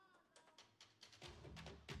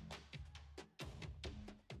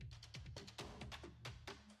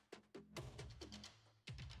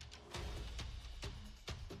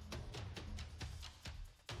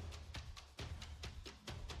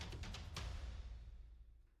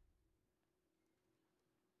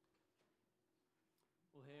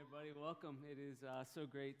everybody. Welcome. It is so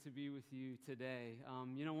great to be with you today.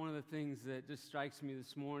 One of the things that just strikes me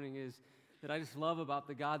this morning is that I just love about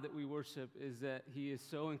the God that we worship is that He is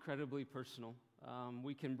so incredibly personal.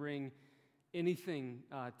 We can bring anything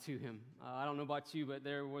to Him. I don't know about you, but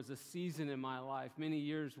there was a season in my life, many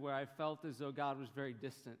years, where I felt as though God was very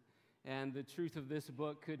distant. And the truth of this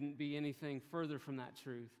book couldn't be anything further from that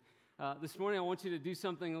truth. This morning, I want you to do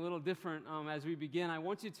something a little different as we begin. I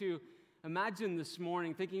want you to imagine this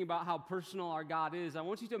morning, thinking about how personal our God is, I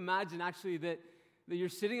want you to imagine actually that you're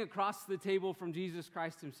sitting across the table from Jesus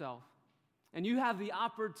Christ Himself. And you have the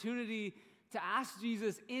opportunity to ask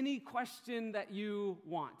Jesus any question that you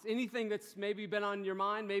want. Anything that's maybe been on your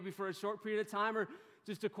mind, maybe for a short period of time, or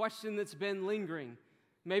just a question that's been lingering.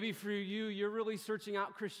 Maybe for you, you're really searching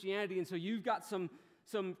out Christianity, and so you've got some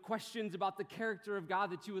questions about the character of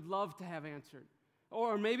God that you would love to have answered.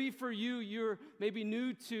 Or maybe for you, you're maybe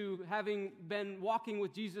new to having been walking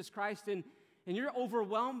with Jesus Christ, and you're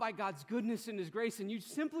overwhelmed by God's goodness and His grace, and you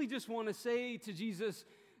simply just want to say to Jesus,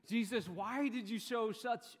 Jesus, why did you show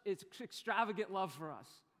such extravagant love for us?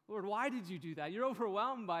 Lord, why did you do that? You're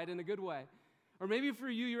overwhelmed by it in a good way. Or maybe for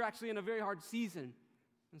you, you're actually in a very hard season.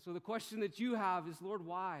 And so the question that you have is, Lord,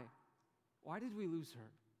 why? Why did we lose her?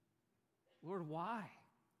 Lord, why?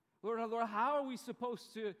 Lord, how are we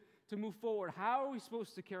supposed to move forward? How are we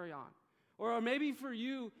supposed to carry on? Or maybe for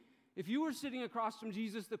you, if you were sitting across from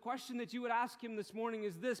Jesus, the question that you would ask Him this morning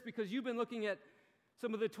is this, because you've been looking at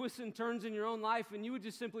some of the twists and turns in your own life, and you would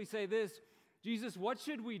just simply say this, Jesus, what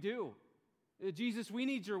should we do? Jesus, we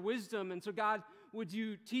need your wisdom, and so God, would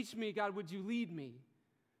you teach me? God, would you lead me?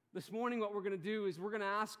 This morning, what we're going to do is we're going to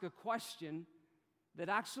ask a question that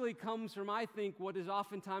actually comes from, I think, what is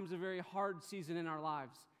oftentimes a very hard season in our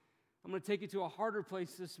lives. I'm going to take you to a harder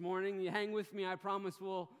place this morning. You hang with me, I promise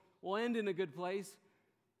we'll end in a good place.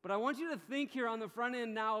 But I want you to think here on the front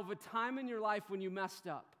end now of a time in your life when you messed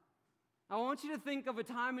up. I want you to think of a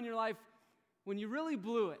time in your life when you really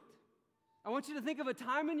blew it. I want you to think of a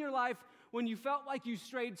time in your life when you felt like you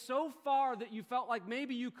strayed so far that you felt like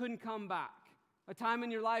maybe you couldn't come back. A time in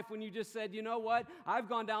your life when you just said, you know what, I've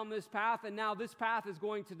gone down this path, and now this path is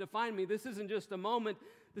going to define me. This isn't just a moment.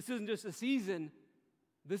 This isn't just a season.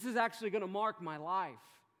 This is actually going to mark my life.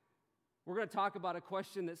 We're going to talk about a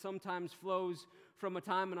question that sometimes flows from a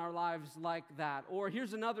time in our lives like that. Or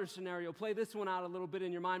here's another scenario. Play this one out a little bit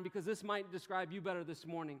in your mind, because this might describe you better this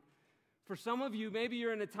morning. For some of you, maybe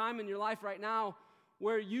you're in a time in your life right now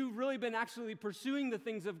where you've really been actually pursuing the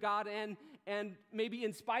things of God, and maybe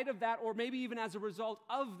in spite of that, or maybe even as a result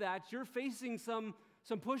of that, you're facing some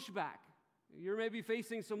pushback. You're maybe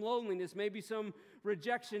facing some loneliness, maybe some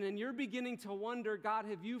rejection, and you're beginning to wonder, God,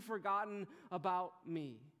 have you forgotten about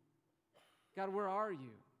me? God, where are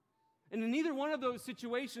you? And in either one of those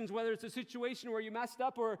situations, whether it's a situation where you messed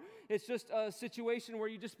up or it's just a situation where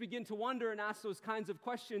you just begin to wonder and ask those kinds of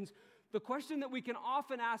questions, the question that we can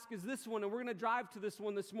often ask is this one, and we're going to drive to this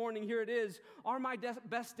one this morning. Here it is. Are my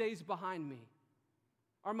best days behind me?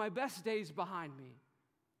 Are my best days behind me?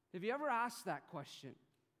 Have you ever asked that question?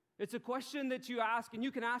 It's a question that you ask, and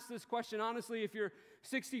you can ask this question honestly if you're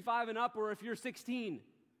 65 and up or if you're 16.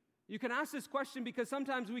 You can ask this question because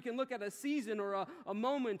sometimes we can look at a season or a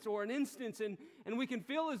moment or an instance and we can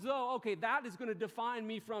feel as though, okay, that is going to define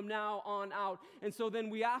me from now on out. And so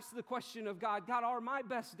then we ask the question of God, are my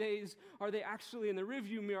best days, are they actually in the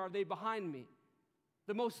rearview mirror? Are they behind me?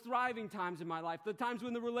 The most thriving times in my life, the times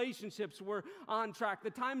when the relationships were on track, the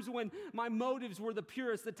times when my motives were the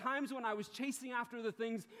purest, the times when I was chasing after the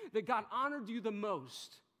things that God honored you the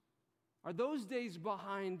most. Are those days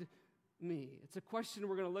behind me? It's a question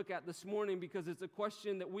we're going to look at this morning because it's a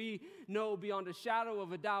question that we know beyond a shadow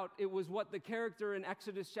of a doubt. It was what the character in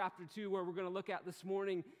Exodus chapter 2, where we're going to look at this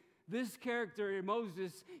morning, this character,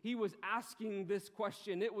 Moses, he was asking this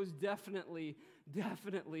question. It was definitely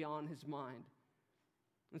on his mind.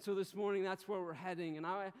 And so this morning, that's where we're heading. And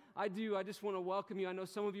I just want to welcome you. I know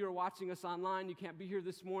some of you are watching us online. You can't be here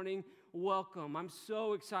this morning. Welcome. I'm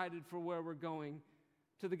so excited for where we're going.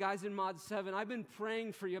 To the guys in Mod 7, I've been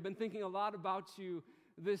praying for you. I've been thinking a lot about you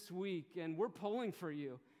this week, and we're pulling for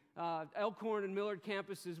you. Elkhorn and Millard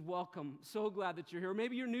campuses, welcome. So glad that you're here.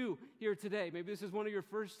 Maybe you're new here today. Maybe this is one of your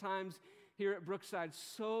first times here at Brookside.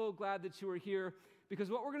 So glad that you are here, because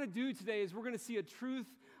what we're going to do today is we're going to see a truth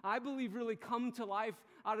I believe really come to life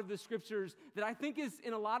out of the Scriptures that I think is,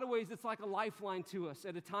 in a lot of ways, it's like a lifeline to us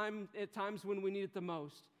at times when we need it the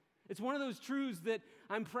most. It's one of those truths that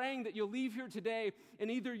I'm praying that you'll leave here today, and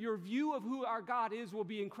either your view of who our God is will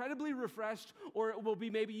be incredibly refreshed, or it will be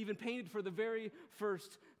maybe even painted for the very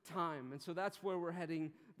first time. And so that's where we're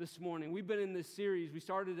heading this morning. We've been in this series. We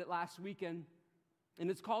started it last weekend, and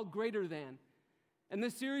it's called Greater Than. And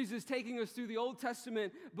this series is taking us through the Old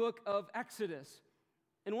Testament book of Exodus.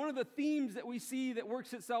 And one of the themes that we see that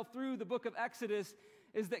works itself through the book of Exodus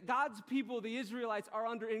is that God's people, the Israelites, are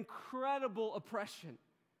under incredible oppression.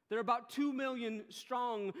 They're about 2 million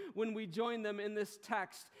strong when we join them in this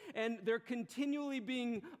text, and they're continually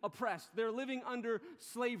being oppressed. They're living under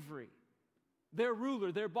slavery. Their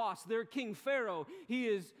ruler, their boss, their king, Pharaoh,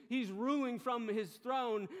 he's ruling from his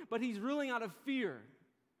throne, but he's ruling out of fear.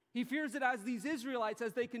 He fears that as these Israelites,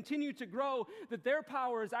 as they continue to grow, that their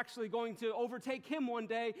power is actually going to overtake him one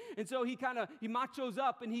day. And so he machos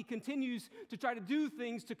up and he continues to try to do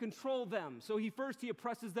things to control them. So he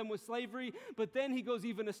oppresses them with slavery, but then he goes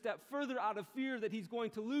even a step further out of fear that he's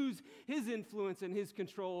going to lose his influence and his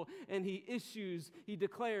control, and he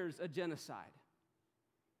declares a genocide.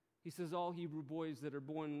 He says all Hebrew boys that are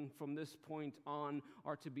born from this point on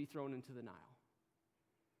are to be thrown into the Nile.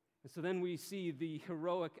 And so then we see the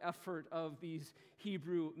heroic effort of these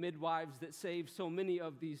Hebrew midwives that save so many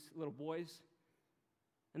of these little boys.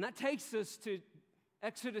 And that takes us to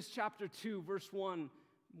Exodus chapter 2, verse 1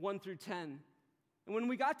 through 10. And when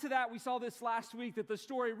we got to that, we saw this last week, that the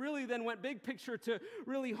story really then went big picture to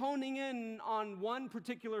really honing in on one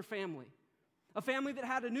particular family. A family that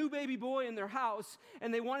had a new baby boy in their house,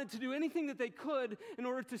 and they wanted to do anything that they could in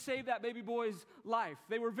order to save that baby boy's life.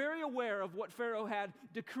 They were very aware of what Pharaoh had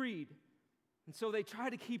decreed. And so they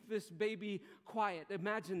tried to keep this baby quiet.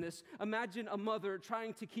 Imagine this. Imagine a mother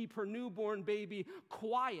trying to keep her newborn baby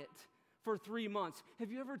quiet for 3 months. Have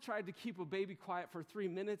you ever tried to keep a baby quiet for 3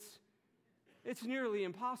 minutes? It's nearly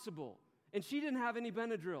impossible. And she didn't have any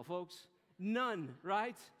Benadryl, folks. None,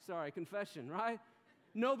 right? Sorry, confession, right?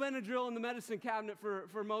 No Benadryl in the medicine cabinet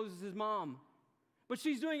for Moses' mom. But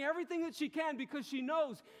she's doing everything that she can because she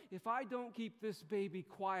knows, if I don't keep this baby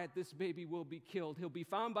quiet, this baby will be killed. He'll be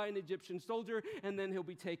found by an Egyptian soldier, and then he'll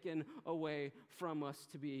be taken away from us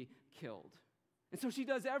to be killed. And so she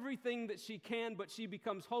does everything that she can, but she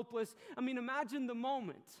becomes hopeless. I mean, imagine the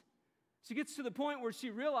moment. She gets to the point where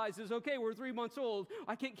she realizes, okay, we're 3 months old.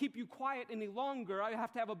 I can't keep you quiet any longer. I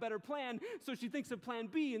have to have a better plan. So she thinks of plan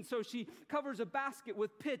B, and so she covers a basket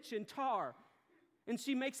with pitch and tar. And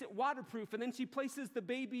she makes it waterproof, and then she places the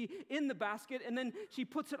baby in the basket, and then she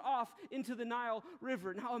puts it off into the Nile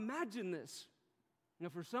River. Now imagine this.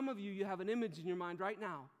 For some of you, you have an image in your mind right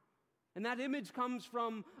now. And that image comes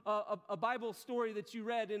from a Bible story that you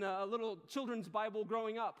read in a little children's Bible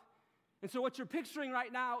growing up. And so what you're picturing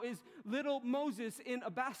right now is little Moses in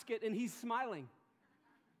a basket, and he's smiling.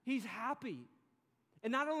 He's happy.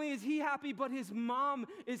 And not only is he happy, but his mom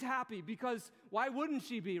is happy, because why wouldn't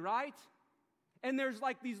she be, right? And there's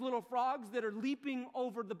like these little frogs that are leaping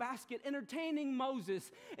over the basket, entertaining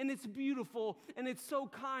Moses. And it's beautiful, and it's so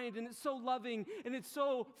kind, and it's so loving, and it's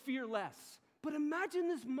so fearless. But imagine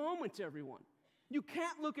this moment, everyone. You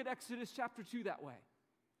can't look at Exodus chapter 2 that way.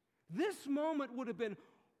 This moment would have been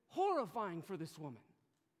horrifying for this woman.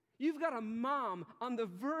 You've got a mom on the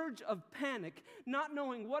verge of panic, not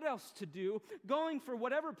knowing what else to do, going for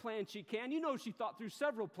whatever plan she can. You know, she thought through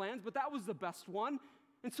several plans, but that was the best one.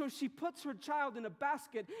 And so she puts her child in a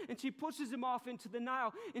basket and she pushes him off into the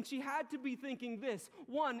Nile. And she had to be thinking this: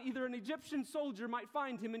 one, either an Egyptian soldier might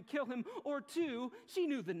find him and kill him, or two, she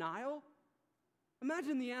knew the Nile.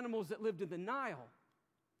 Imagine the animals that lived in the Nile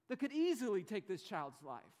that could easily take this child's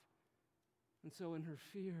life. And so in her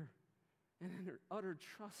fear and in her utter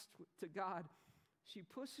trust to God, she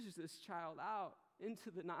pushes this child out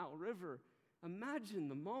into the Nile River. Imagine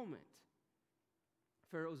the moment.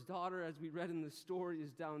 Pharaoh's daughter, as we read in the story,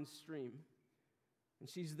 is downstream. And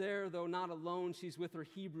she's there, though not alone. She's with her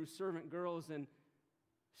Hebrew servant girls, and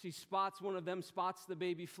one of them spots the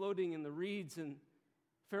baby floating in the reeds, and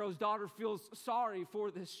Pharaoh's daughter feels sorry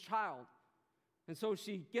for this child. And so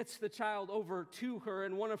she gets the child over to her,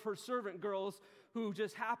 and one of her servant girls, who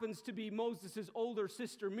just happens to be Moses' older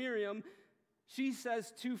sister Miriam, she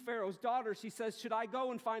says to Pharaoh's daughter, she says, "Should I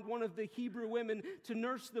go and find one of the Hebrew women to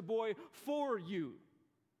nurse the boy for you?"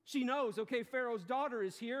 She knows, okay, Pharaoh's daughter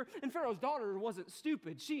is here, and Pharaoh's daughter wasn't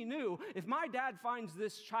stupid. She knew, if my dad finds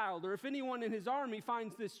this child, or if anyone in his army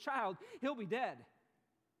finds this child, he'll be dead.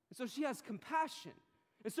 And so she has compassion.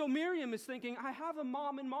 And so Miriam is thinking, I have a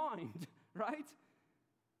mom in mind, right?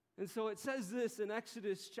 And so it says this in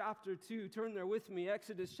Exodus chapter 2. Turn there with me.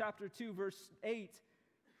 Exodus chapter 2, verse 8.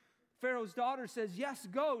 Pharaoh's daughter says, "Yes,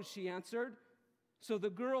 go," she answered. So the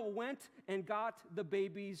girl went and got the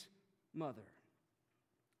baby's mother.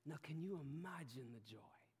 Now, can you imagine the joy?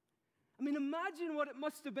 I mean, imagine what it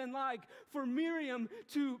must have been like for Miriam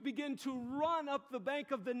to begin to run up the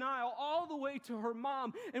bank of the Nile all the way to her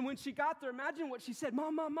mom. And when she got there, imagine what she said.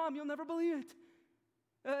 Mom, you'll never believe it.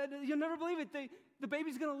 You'll never believe it. The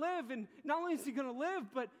baby's going to live, and not only is he going to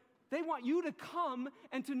live, but they want you to come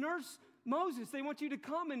and to nurse Moses. They want you to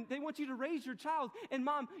come, and they want you to raise your child. And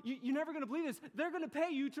Mom, you're never going to believe this. They're going to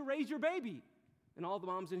pay you to raise your baby. And all the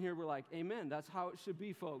moms in here were like, amen. That's how it should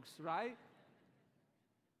be, folks, right?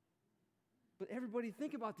 But everybody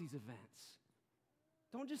think about these events.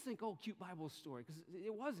 Don't just think, oh, cute Bible story, because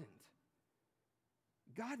it wasn't.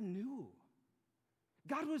 God knew.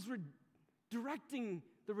 God was directing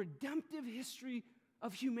the redemptive history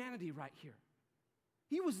of humanity right here.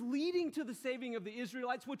 He was leading to the saving of the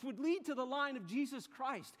Israelites, which would lead to the line of Jesus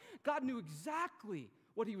Christ. God knew exactly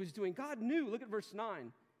what he was doing. God knew. Look at verse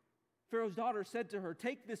 9. Pharaoh's daughter said to her,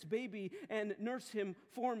 take this baby and nurse him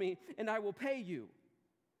for me, and I will pay you.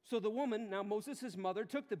 So the woman, now Moses' mother,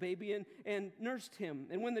 took the baby and nursed him.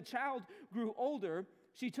 And when the child grew older,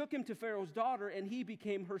 she took him to Pharaoh's daughter, and he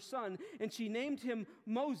became her son. And she named him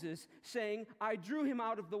Moses, saying, I drew him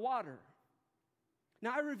out of the water.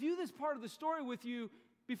 Now, I review this part of the story with you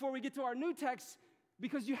before we get to our new text,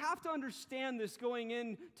 because you have to understand this going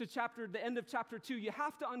into the end of chapter 2. You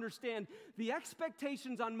have to understand the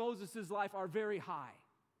expectations on Moses' life are very high.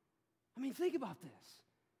 I mean, think about this.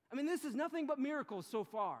 I mean, this is nothing but miracles so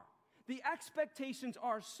far. The expectations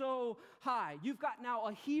are so high. You've got now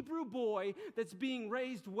a Hebrew boy that's being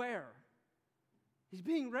raised where? He's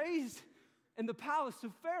being raised in the palace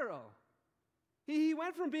of Pharaoh. He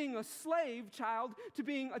went from being a slave child to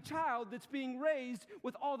being a child that's being raised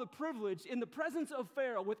with all the privilege in the presence of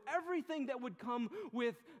Pharaoh, with everything that would come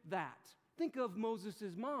with that. Think of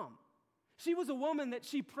Moses' mom. She was a woman that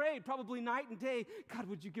she prayed probably night and day, God,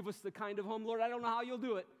 would you give us the kind of home, Lord, I don't know how you'll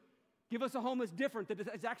do it. Give us a home that's different, that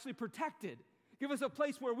is actually protected. Give us a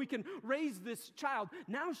place where we can raise this child.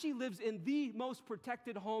 Now she lives in the most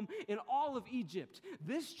protected home in all of Egypt.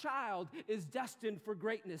 This child is destined for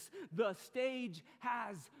greatness. The stage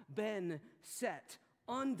has been set,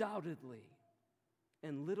 undoubtedly.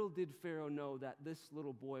 And little did Pharaoh know that this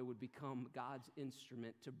little boy would become God's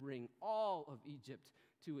instrument to bring all of Egypt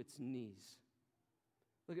to its knees.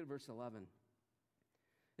 Look at verse 11.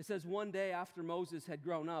 It says, one day after Moses had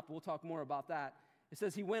grown up, we'll talk more about that, it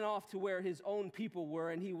says he went off to where his own people were,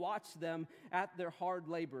 and he watched them at their hard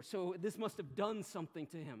labor. So this must have done something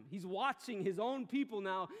to him. He's watching his own people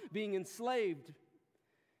now being enslaved.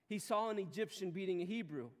 He saw an Egyptian beating a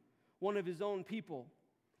Hebrew, one of his own people,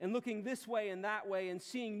 and looking this way and that way and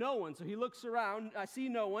seeing no one. So he looks around, I see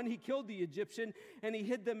no one. He killed the Egyptian, and he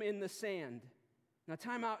hid them in the sand. Now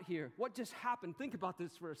time out here. What just happened? Think about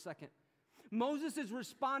this for a second. Moses is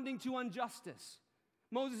responding to injustice.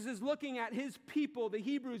 Moses is looking at his people, the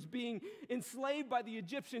Hebrews, being enslaved by the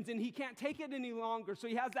Egyptians, and he can't take it any longer. So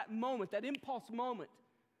he has that moment, that impulse moment.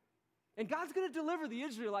 And God's going to deliver the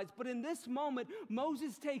Israelites, but in this moment,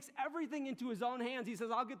 Moses takes everything into his own hands. He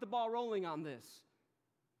says, I'll get the ball rolling on this.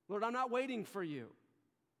 Lord, I'm not waiting for you.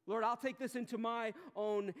 Lord, I'll take this into my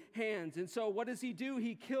own hands. And so what does he do?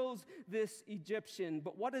 He kills this Egyptian.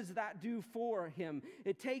 But what does that do for him?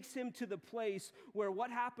 It takes him to the place where what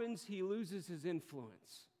happens? He loses his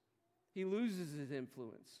influence. He loses his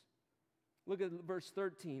influence. Look at verse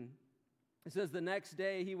 13. It says, the next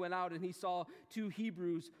day he went out and he saw two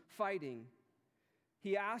Hebrews fighting.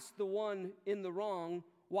 He asked the one in the wrong,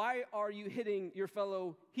 why are you hitting your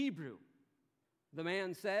fellow Hebrew? The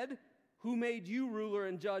man said, who made you ruler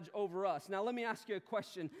and judge over us? Now, let me ask you a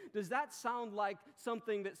question. Does that sound like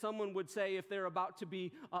something that someone would say if they're about to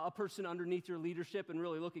be a person underneath your leadership and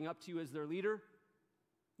really looking up to you as their leader?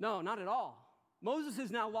 No, not at all. Moses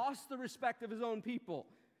has now lost the respect of his own people.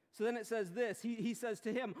 So then it says this. He says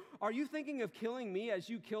to him, are you thinking of killing me as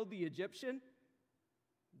you killed the Egyptian?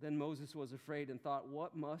 Then Moses was afraid and thought,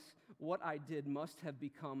 what I did must have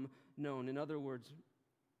become known. In other words,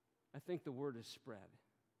 I think the word is spread.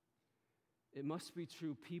 It must be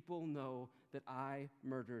true. People know that I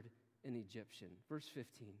murdered an Egyptian. Verse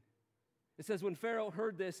 15. It says, when Pharaoh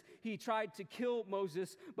heard this, he tried to kill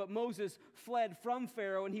Moses, but Moses fled from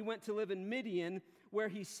Pharaoh, and he went to live in Midian, where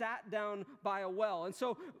he sat down by a well. And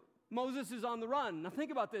so Moses is on the run. Now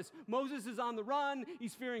think about this. Moses is on the run.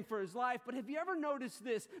 He's fearing for his life. But have you ever noticed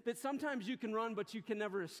this, that sometimes you can run, but you can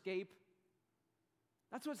never escape?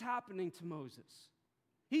 That's what's happening to Moses.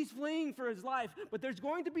 He's fleeing for his life, but there's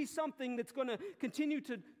going to be something that's going to continue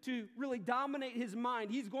to really dominate his mind.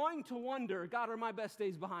 He's going to wonder, God, are my best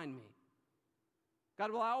days behind me? God,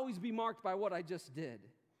 will I always be marked by what I just did?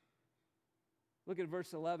 Look at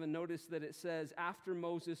verse 11. Notice that it says, after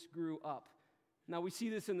Moses grew up. Now, we see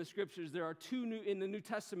this in the scriptures. In the New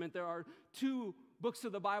Testament, there are two books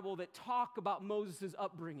of the Bible that talk about Moses'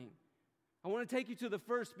 upbringing. I want to take you to the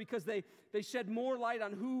first because they shed more light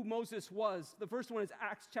on who Moses was. The first one is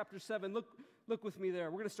Acts chapter 7. Look with me there.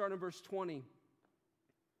 We're going to start in verse 20.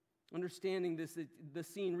 Understanding the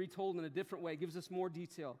scene retold in a different way gives us more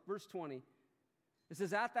detail. Verse 20. It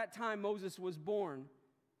says, "At that time Moses was born,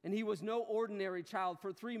 and he was no ordinary child.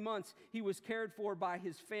 For 3 months he was cared for by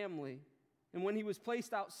his family. And when he was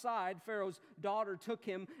placed outside, Pharaoh's daughter took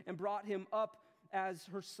him and brought him up as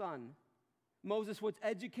her son. Moses was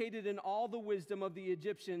educated in all the wisdom of the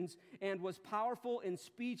Egyptians and was powerful in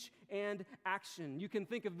speech and action." You can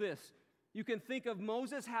think of this. You can think of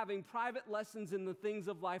Moses having private lessons in the things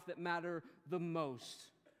of life that matter the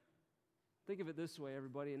most. Think of it this way,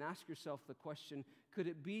 everybody, and ask yourself the question, could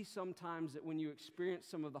it be sometimes that when you experience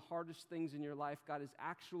some of the hardest things in your life, God is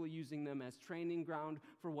actually using them as training ground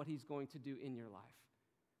for what he's going to do in your life?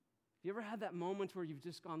 Have you ever had that moment where you've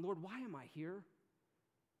just gone, Lord, why am I here?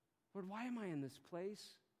 Lord, why am I in this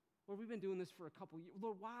place? Lord, we've been doing this for a couple years.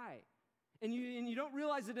 Lord, why? And you don't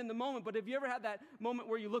realize it in the moment, but have you ever had that moment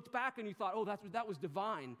where you looked back and you thought, oh, that was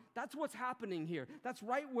divine? That's what's happening here. That's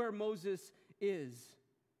right where Moses is.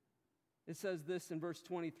 It says this in verse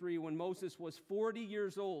 23, when Moses was 40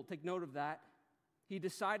 years old, take note of that, he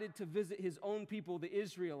decided to visit his own people, the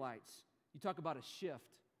Israelites. You talk about a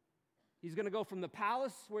shift. He's going to go from the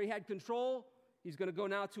palace where he had control, he's going to go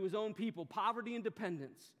now to his own people, poverty and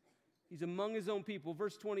dependence. He's among his own people.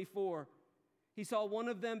 Verse 24, he saw one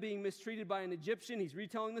of them being mistreated by an Egyptian. He's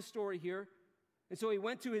retelling the story here. And so he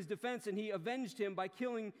went to his defense and he avenged him by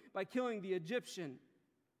killing the Egyptian.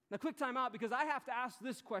 Now, quick time out because I have to ask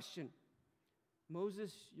this question.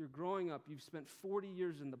 Moses, you're growing up. You've spent 40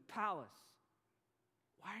 years in the palace.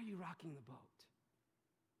 Why are you rocking the boat?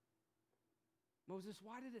 Moses,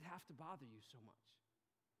 why did it have to bother you so much?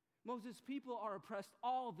 Moses, people are oppressed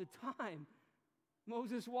all the time.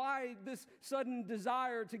 Moses, why this sudden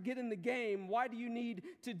desire to get in the game? Why do you need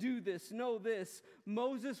to do this? Know this.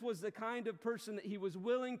 Moses was the kind of person that he was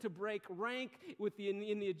willing to break rank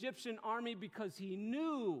in the Egyptian army because he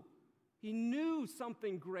knew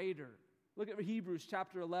something greater. Look at Hebrews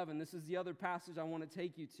chapter 11. This is the other passage I want to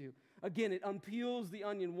take you to. Again, it unpeels the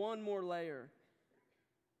onion one more layer.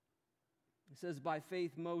 It says, by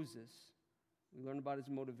faith Moses, we learn about his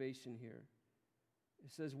motivation here.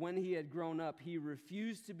 It says, when he had grown up, he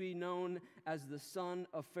refused to be known as the son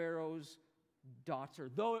of Pharaoh's daughter.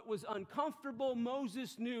 Though it was uncomfortable,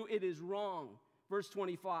 Moses knew it is wrong. Verse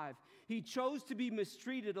 25, he chose to be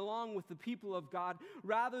mistreated along with the people of God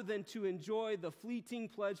rather than to enjoy the fleeting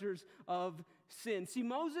pleasures of sin. See,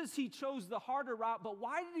 Moses, he chose the harder route, but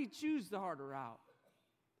why did he choose the harder route?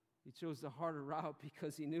 He chose the harder route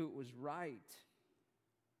because he knew it was right.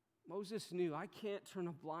 Moses knew, I can't turn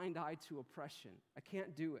a blind eye to oppression. I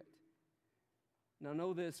can't do it. Now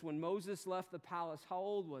know this, when Moses left the palace, how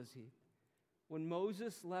old was he? When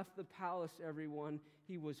Moses left the palace, everyone,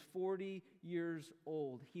 he was 40 years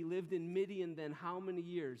old. He lived in Midian then how many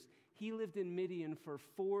years? He lived in Midian for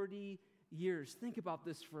 40 years. Think about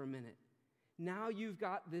this for a minute. Now you've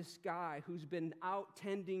got this guy who's been out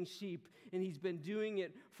tending sheep, and he's been doing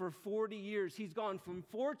it for 40 years. He's gone from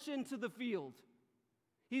fortune to the field.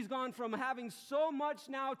 He's gone from having so much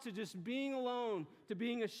now to just being alone, to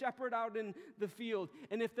being a shepherd out in the field.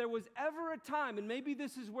 And if there was ever a time, and maybe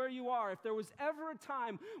this is where you are, if there was ever a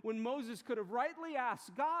time when Moses could have rightly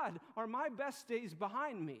asked, God, are my best days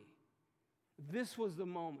behind me? This was the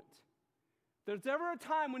moment. There's ever a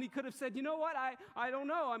time when he could have said, you know what, I don't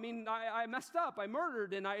know. I mean, I messed up, I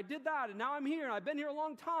murdered, and I did that, and now I'm here, and I've been here a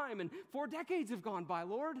long time, and 4 decades have gone by,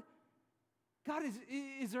 Lord. God,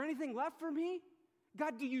 is there anything left for me?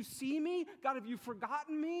 God, do you see me? God, have you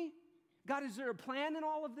forgotten me? God, is there a plan in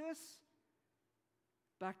all of this?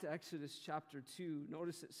 Back to Exodus chapter 2.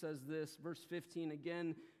 Notice it says this, verse 15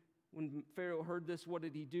 again. When Pharaoh heard this, what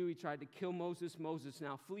did he do? He tried to kill Moses. Moses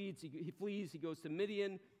now flees. He flees. He goes to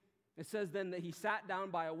Midian. It says then that he sat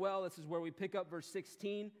down by a well. This is where we pick up verse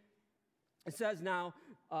 16. It says now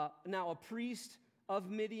a priest of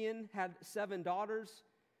Midian had 7 daughters,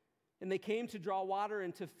 and they came to draw water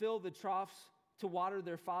and to fill the troughs to water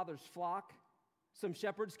their father's flock. Some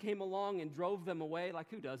shepherds came along and drove them away. Like,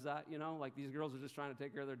 who does that? You know, like these girls are just trying to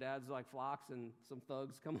take care of their dad's like flocks, and some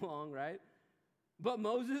thugs come along, right? But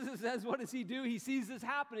Moses, it says, what does he do? He sees this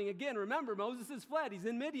happening. Again, remember, Moses has fled. He's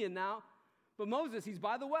in Midian now. But Moses, he's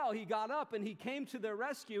by the well. He got up and he came to their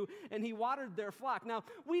rescue and he watered their flock. Now,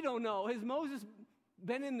 we don't know. Has Moses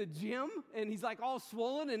been in the gym and he's like all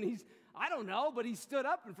swollen and I don't know, but he stood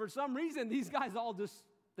up, and for some reason, these guys all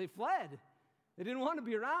they fled. They didn't want to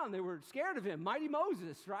be around. They were scared of him. Mighty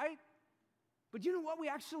Moses, right? But you know what we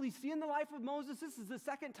actually see in the life of Moses? This is the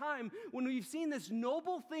second time when we've seen this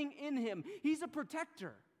noble thing in him. He's a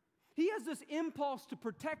protector. He has this impulse to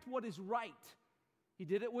protect what is right. He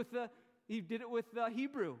did it with the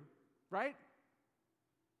Hebrew, right?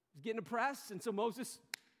 He's getting oppressed, and so Moses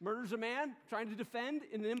murders a man trying to defend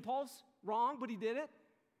in an impulse. Wrong, but he did it.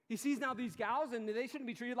 He sees now these gals, and they shouldn't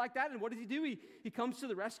be treated like that. And what does he do? He comes to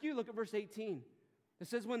the rescue. Look at verse 18. It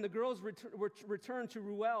says, when the girls returned to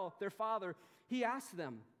Reuel, their father, he asked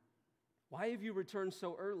them, why have you returned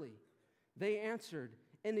so early? They answered,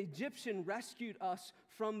 an Egyptian rescued us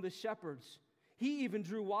from the shepherds. He even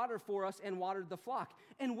drew water for us and watered the flock.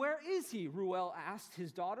 And where is he? Reuel asked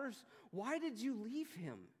his daughters. Why did you leave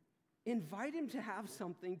him? Invite him to have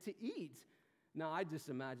something to eat. Now, I just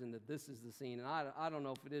imagine that this is the scene, and I don't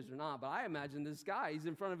know if it is or not, but I imagine this guy, he's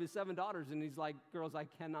in front of his 7 daughters, and he's like, girls, I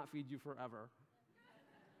cannot feed you forever.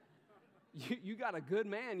 You got a good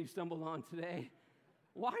man you stumbled on today.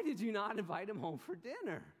 Why did you not invite him home for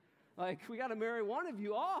dinner? Like, we got to marry one of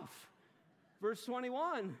you off. Verse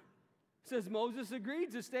 21 says, Moses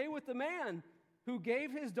agreed to stay with the man who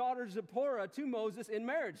gave his daughter Zipporah to Moses in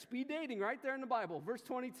marriage. Speed dating right there in the Bible. Verse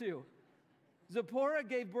 22. Zipporah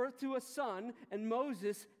gave birth to a son, and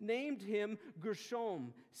Moses named him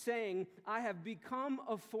Gershom, saying, I have become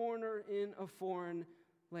a foreigner in a foreign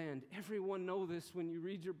land. Everyone know this. When you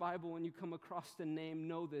read your Bible and you come across the name,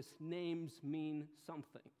 know this. Names mean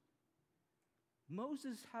something.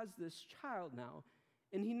 Moses has this child now,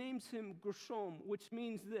 and he names him Gershom, which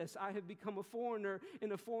means this: I have become a foreigner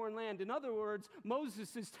in a foreign land. In other words,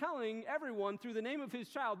 Moses is telling everyone through the name of his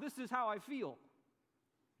child, this is how I feel.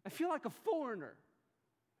 I feel like a foreigner.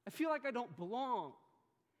 I feel like I don't belong.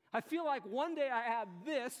 I feel like one day I have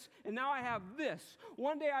this, and now I have this.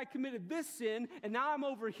 One day I committed this sin, and now I'm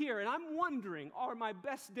over here, and I'm wondering, are my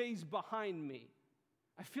best days behind me?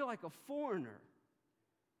 I feel like a foreigner.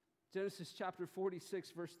 Genesis chapter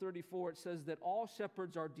 46, verse 34, it says that all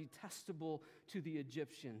shepherds are detestable to the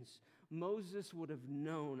Egyptians. Moses would have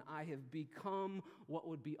known, I have become what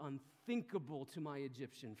would be unthinkable to my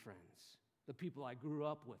Egyptian friends, the people I grew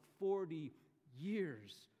up with, 40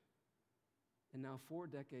 years. And now 4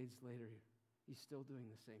 decades later, he's still doing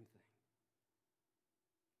the same thing.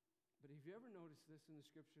 But have you ever noticed this in the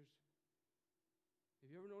scriptures?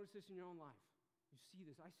 Have you ever noticed this in your own life? You see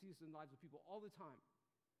this. I see this in the lives of people all the time.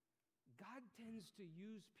 God tends to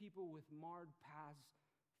use people with marred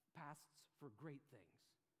pasts for great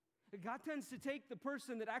things. God tends to take the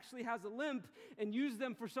person that actually has a limp and use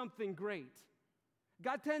them for something great.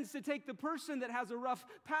 God tends to take the person that has a rough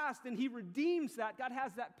past and he redeems that. God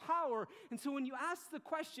has that power. And so when you ask the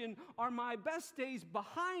question, are my best days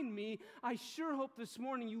behind me? I sure hope this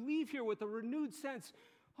morning you leave here with a renewed sense,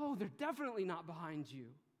 oh, they're definitely not behind you.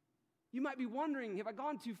 You might be wondering, have I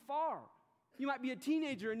gone too far? You might be a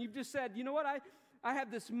teenager and you've just said, you know what, I have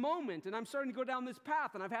this moment and I'm starting to go down this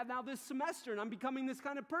path and I've had now this semester and I'm becoming this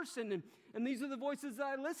kind of person and these are the voices that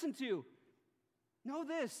I listen to. Know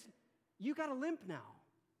this, you got a limp now.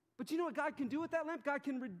 But you know what God can do with that limp? God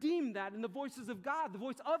can redeem that, and the voices of God, the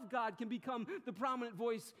voice of God can become the prominent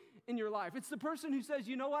voice in your life. It's the person who says,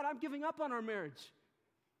 you know what, I'm giving up on our marriage.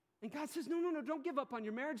 And God says, no, don't give up on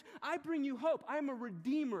your marriage. I bring you hope. I'm a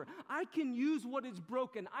redeemer. I can use what is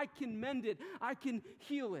broken. I can mend it. I can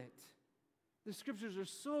heal it. The scriptures are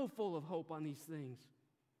so full of hope on these things.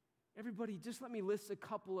 Everybody, just let me list a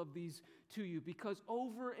couple of these to you, because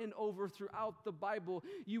over and over throughout the Bible,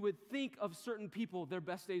 you would think of certain people, their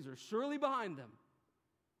best days are surely behind them.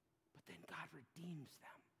 But then God redeems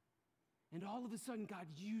them. And all of a sudden, God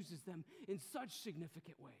uses them in such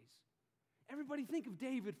significant ways. Everybody think of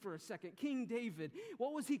David for a second. King David,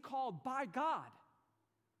 what was he called by God?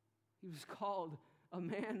 He was called a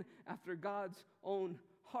man after God's own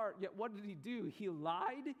heart. Yet what did he do? He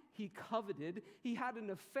lied, he coveted, he had an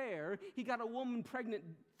affair, he got a woman pregnant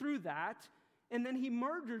through that, and then he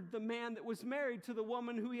murdered the man that was married to the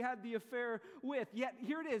woman who he had the affair with. Yet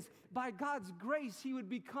here it is, by God's grace, he would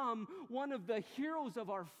become one of the heroes of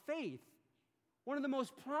our faith, one of the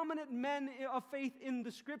most prominent men of faith in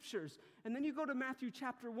the scriptures. And then you go to Matthew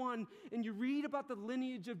chapter 1 and you read about the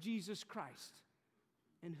lineage of Jesus Christ.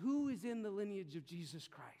 And who is in the lineage of Jesus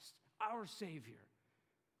Christ? Our Savior,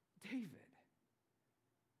 David.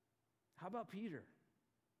 How about Peter?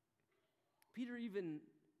 Peter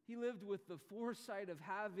he lived with the foresight of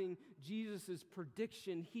having Jesus'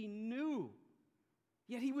 prediction. He knew.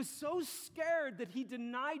 Yet he was so scared that he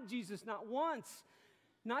denied Jesus not once,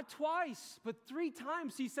 not twice, but 3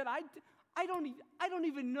 times. He said, I don't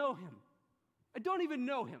even know him. I don't even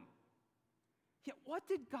know him. Yet what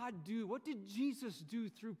did God do? What did Jesus do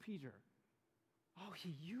through Peter? Oh,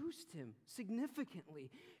 he used him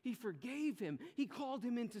significantly. He forgave him. He called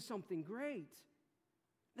him into something great.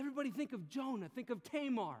 Everybody think of Jonah. Think of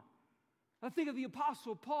Tamar. I think of the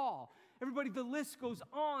Apostle Paul. Everybody, the list goes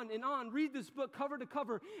on and on. Read this book cover to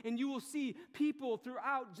cover, and you will see people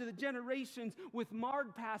throughout the generations with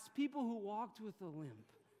marred past, people who walked with a limp.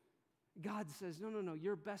 God says, no,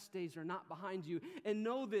 your best days are not behind you. And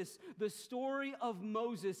know this, the story of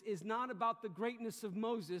Moses is not about the greatness of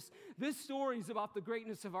Moses. This story is about the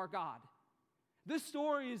greatness of our God. This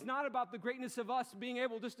story is not about the greatness of us being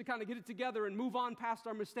able just to kind of get it together and move on past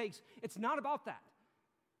our mistakes. It's not about that.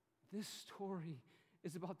 This story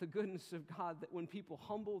is about the goodness of God, that when people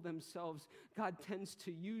humble themselves, God tends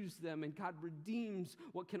to use them, and God redeems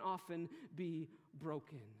what can often be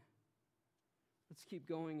broken. Let's keep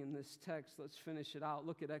going in this text. Let's finish it out.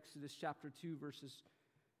 Look at Exodus chapter 2, verses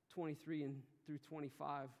 23 and through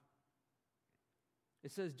 25.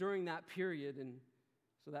 It says, during that period, and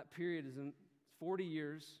so that period is in 40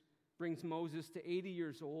 years, brings Moses to 80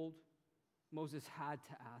 years old. Moses had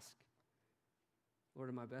to ask, Lord,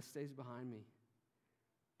 are my best days behind me?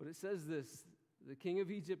 But it says this, the king of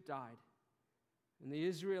Egypt died, and the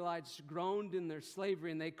Israelites groaned in their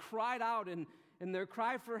slavery, and they cried out, and their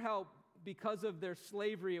cry for help because of their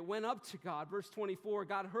slavery, it went up to God. Verse 24,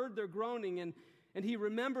 God heard their groaning, and he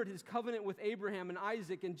remembered his covenant with Abraham and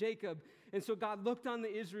Isaac and Jacob. And so God looked on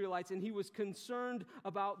the Israelites, and he was concerned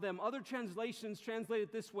about them. Other translations translate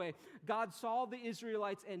it this way: God saw the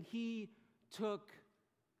Israelites, and he took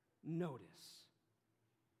notice.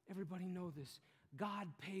 Everybody know this. God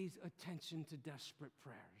pays attention to desperate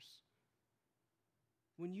prayers.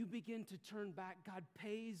 When you begin to turn back, God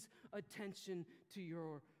pays attention to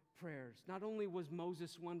your prayers. Not only was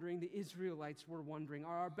Moses wondering, the Israelites were wondering,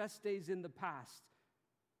 are our best days in the past?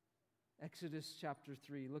 Exodus chapter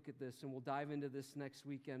 3, look at this, and we'll dive into this next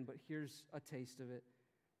weekend, but here's a taste of it.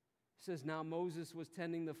 It says, now Moses was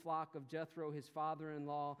tending the flock of Jethro, his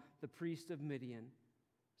father-in-law, the priest of Midian.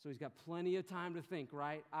 So he's got plenty of time to think,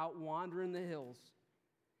 right? Out wandering the hills.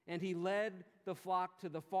 And he led the flock to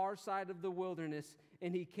the far side of the wilderness,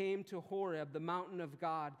 and he came to Horeb, the mountain of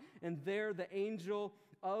God. And there the angel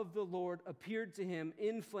of the Lord appeared to him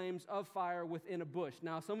in flames of fire within a bush.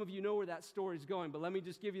 Now, some of you know where that story is going, but let me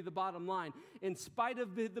just give you the bottom line. In spite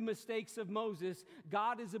of the mistakes of Moses,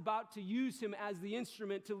 God is about to use him as the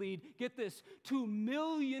instrument to lead, get this, 2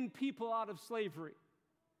 million people out of slavery.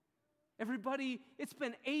 Everybody, it's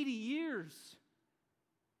been 80 years.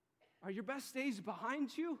 Are your best days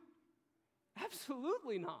behind you?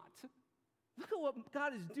 Absolutely not. Look at what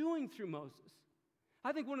God is doing through Moses.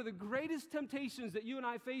 I think one of the greatest temptations that you and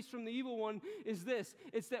I face from the evil one is this.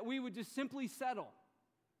 It's that we would just simply settle.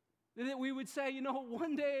 That we would say,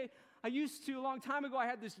 one day, a long time ago, I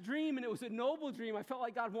had this dream, and it was a noble dream. I felt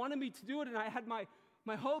like God wanted me to do it, and I had my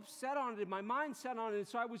hopes set on it, my mind set on it, and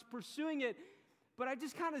so I was pursuing it. But I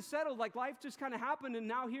just kind of settled, like life just kind of happened, and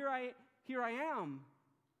now here I am.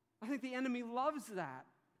 I think the enemy loves that.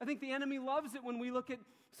 I think the enemy loves it when we look at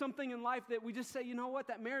something in life that we just say, you know what,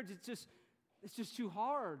 that marriage, it's just too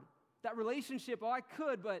hard. That relationship, I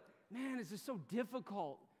could, but man, it's just so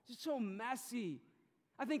difficult. It's just so messy.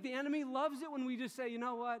 I think the enemy loves it when we just say, you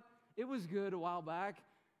know what, it was good a while back,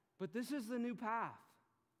 but this is the new path.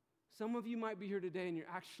 Some of you might be here today and you're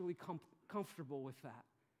actually comfortable with that.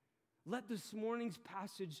 Let this morning's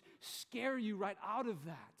passage scare you right out of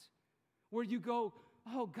that, where you go,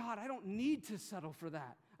 oh God, I don't need to settle for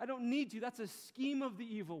that. I don't need to. That's a scheme of the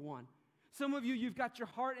evil one. Some of you, you've got your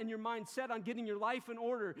heart and your mind set on getting your life in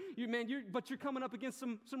order. But you're coming up against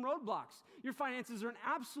some roadblocks. Your finances are an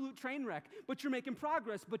absolute train wreck, but you're making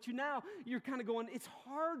progress. But you're kind of going, it's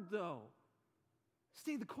hard though.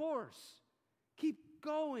 Stay the course. Keep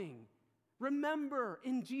going. Remember,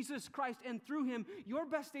 in Jesus Christ and through him, your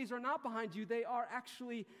best days are not behind you. They are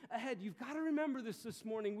actually ahead. You've got to remember this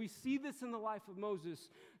morning. We see this in the life of Moses.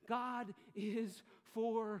 God is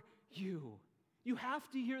for you. You have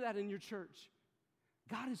to hear that in your church.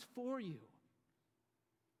 God is for you.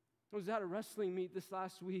 I was at a wrestling meet this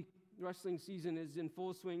last week. The wrestling season is in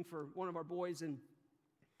full swing for one of our boys, and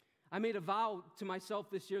I made a vow to myself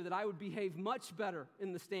this year that I would behave much better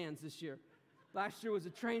in the stands this year. Last year was a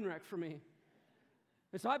train wreck for me.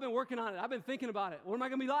 And so I've been working on it. I've been thinking about it. What am I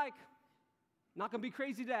going to be like? Not going to be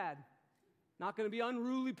crazy dad. Not going to be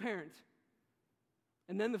unruly parent.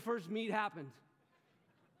 And then the first meet happened.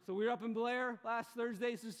 So we were up in Blair last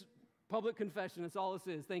Thursday. This is public confession. That's all this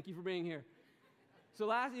is. Thank you for being here.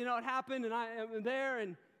 So it happened, and I'm there,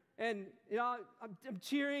 and I'm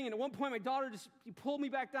cheering. And at one point, my daughter just pulled me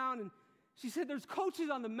back down, and she said, "There's coaches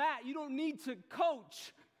on the mat. You don't need to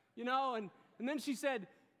coach." And then she said,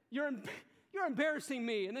 "You're you're embarrassing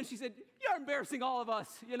me. And then she said, you're embarrassing all of us,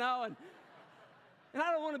 and I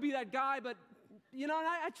don't want to be that guy, but, and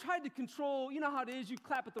I tried to control, how it is, you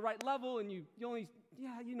clap at the right level, and you only,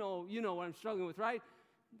 you know what I'm struggling with, right?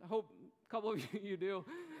 I hope a couple of you do.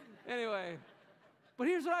 Anyway, but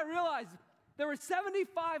here's what I realized. There were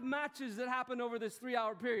 75 matches that happened over this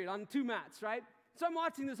 3-hour period on 2 mats, right? So I'm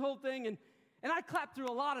watching this whole thing, and I clapped through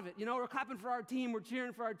a lot of it. We're clapping for our team, we're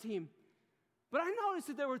cheering for our team. But I noticed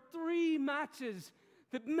that there were 3 matches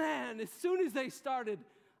that, man, as soon as they started,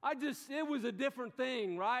 it was a different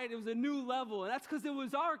thing, right? It was a new level, and that's because it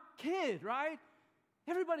was our kid, right?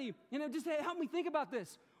 Everybody, just help me think about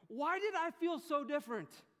this. Why did I feel so different?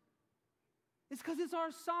 It's because it's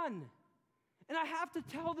our son. And I have to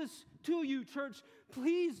tell this to you, church.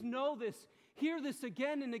 Please know this. Hear this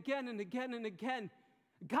again and again and again and again.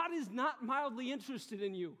 God is not mildly interested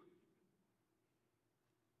in you.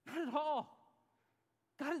 Not at all.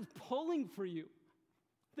 God is pulling for you.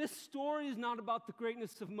 This story is not about the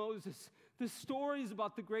greatness of Moses. This story is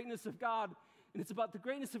about the greatness of God. And it's about the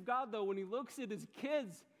greatness of God, though, when he looks at his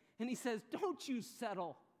kids and he says, don't you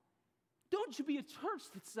settle. Don't you be a church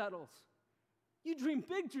that settles. You dream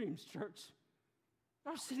big dreams, church.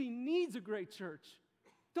 Our city needs a great church.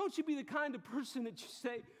 Don't you be the kind of person that you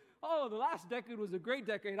say, oh, the last decade was a great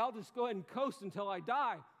decade. I'll just go ahead and coast until I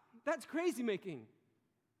die. That's crazy making.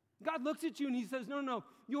 God looks at you and he says, no,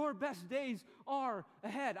 your best days are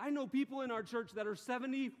ahead. I know people in our church that are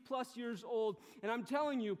 70 plus years old, and I'm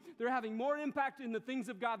telling you, they're having more impact in the things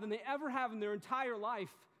of God than they ever have in their entire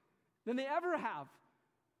life, than they ever have.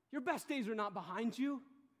 Your best days are not behind you.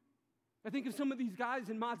 I think of some of these guys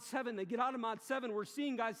in Mod 7, they get out of Mod 7, we're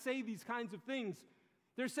seeing guys say these kinds of things.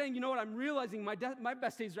 They're saying, you know what, I'm realizing my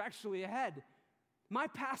best days are actually ahead. My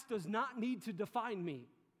past does not need to define me.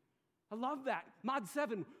 I love that. Mod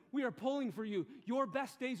 7, we are pulling for you. Your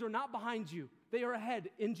best days are not behind you. They are ahead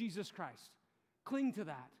in Jesus Christ. Cling to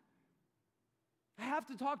that. I have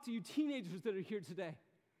to talk to you teenagers that are here today.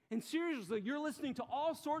 And seriously, you're listening to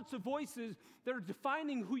all sorts of voices that are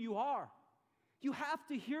defining who you are. You have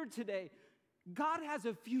to hear today, God has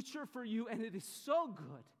a future for you, and it is so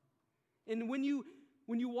good. And when you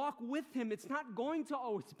walk with him, it's not going to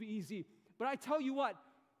always be easy. But I tell you what,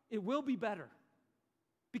 it will be better.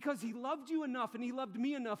 Because he loved you enough, and he loved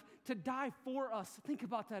me enough to die for us. Think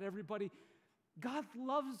about that, everybody. God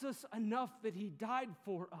loves us enough that he died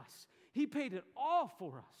for us. He paid it all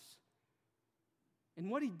for us. And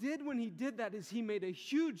what he did when he did that is he made a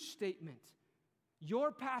huge statement.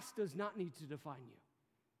 Your past does not need to define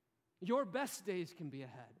you. Your best days can be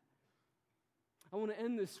ahead. I want to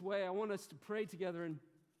end this way. I want us to pray together, and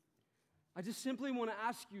I just simply want to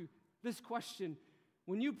ask you this question.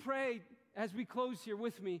 When you pray, as we close here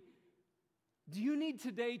with me, do you need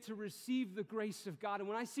today to receive the grace of God? And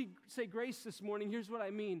when I say grace this morning, here's what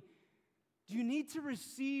I mean. Do you need to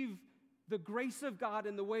receive the grace of God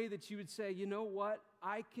in the way that you would say, you know what?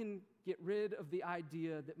 I can get rid of the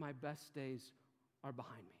idea that my best days are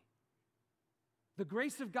behind me. The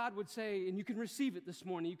grace of God would say, and you can receive it this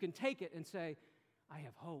morning, you can take it and say, I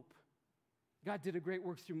have hope. God did a great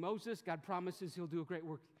work through Moses. God promises he'll do a great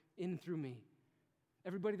work in and through me.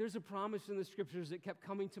 Everybody, there's a promise in the scriptures that kept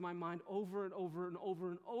coming to my mind over and over and over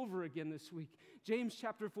and over again this week. James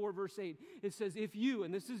chapter 4, verse 8, it says, if you,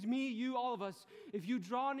 and this is me, you, all of us, if you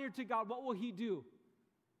draw near to God, what will he do?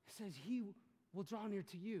 It says he will draw near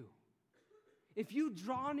to you. If you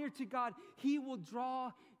draw near to God, he will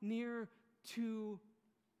draw near to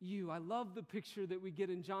you. I love the picture that we get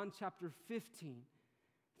in John chapter 15.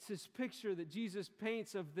 It's this picture that Jesus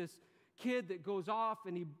paints of this kid that goes off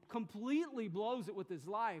and he completely blows it with his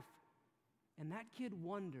life. And that kid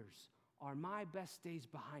wonders, are my best days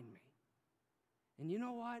behind me? And you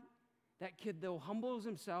know what? That kid, though, humbles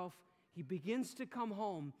himself. He begins to come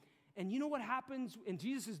home. And you know what happens? And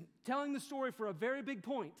Jesus is telling the story for a very big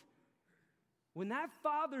point. When that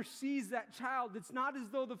father sees that child, it's not as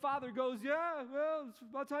though the father goes, yeah, well, it's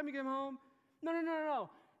about time you came home. No.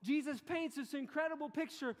 Jesus paints this incredible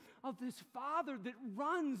picture of this father that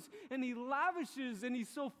runs and he lavishes and he's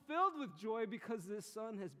so filled with joy because this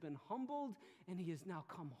son has been humbled and he has now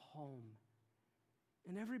come home.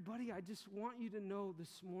 And everybody, I just want you to know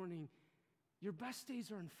this morning, your best days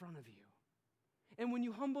are in front of you. And when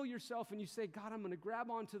you humble yourself and you say, God, I'm going to grab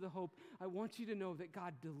onto the hope, I want you to know that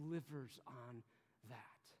God delivers on that.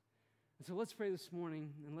 And so let's pray this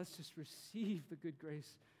morning, and let's just receive the good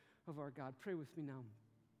grace of our God. Pray with me now.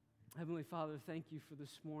 Heavenly Father, thank you for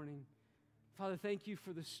this morning. Father, thank you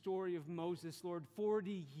for the story of Moses. Lord,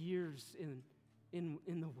 40 years in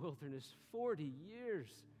the wilderness, 40 years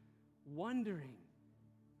wondering,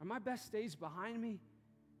 are my best days behind me?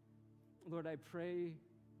 Lord, I pray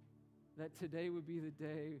that today would be the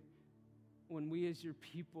day when we as your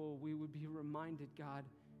people, we would be reminded, God,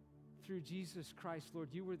 through Jesus Christ, Lord,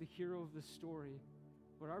 you were the hero of the story.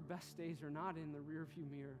 Lord, our best days are not in the rearview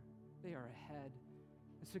mirror. They are ahead.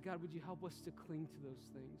 And so, God, would you help us to cling to those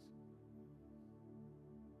things?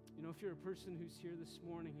 You know, if you're a person who's here this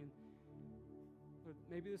morning and Lord,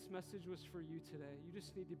 maybe this message was for you today, you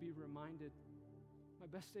just need to be reminded, my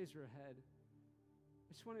best days are ahead.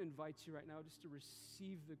 I just want to invite you right now just to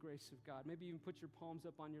receive the grace of God. Maybe even put your palms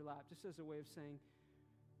up on your lap just as a way of saying,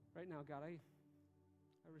 right now, God, I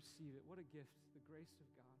receive it. What a gift, the grace of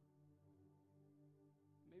God.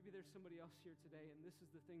 Maybe there's somebody else here today, and this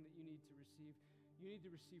is the thing that you need to receive. You need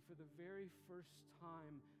to receive for the very first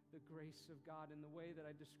time the grace of God in the way that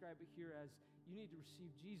I describe it here as you need to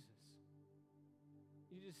receive Jesus.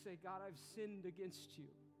 You just say, God, I've sinned against you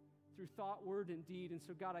through thought, word, and deed. And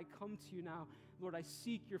so, God, I come to you now. Lord, I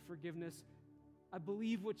seek your forgiveness. I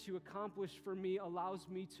believe what you accomplished for me allows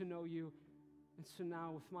me to know you. And so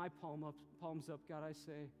now with my palms up, God, I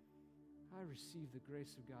say, I receive the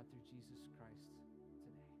grace of God through Jesus Christ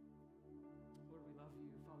today. Lord, we love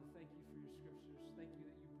you. Father, thank you for your scriptures. Thank you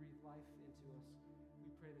that you breathe life into us.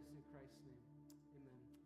 We pray this in Christ's name.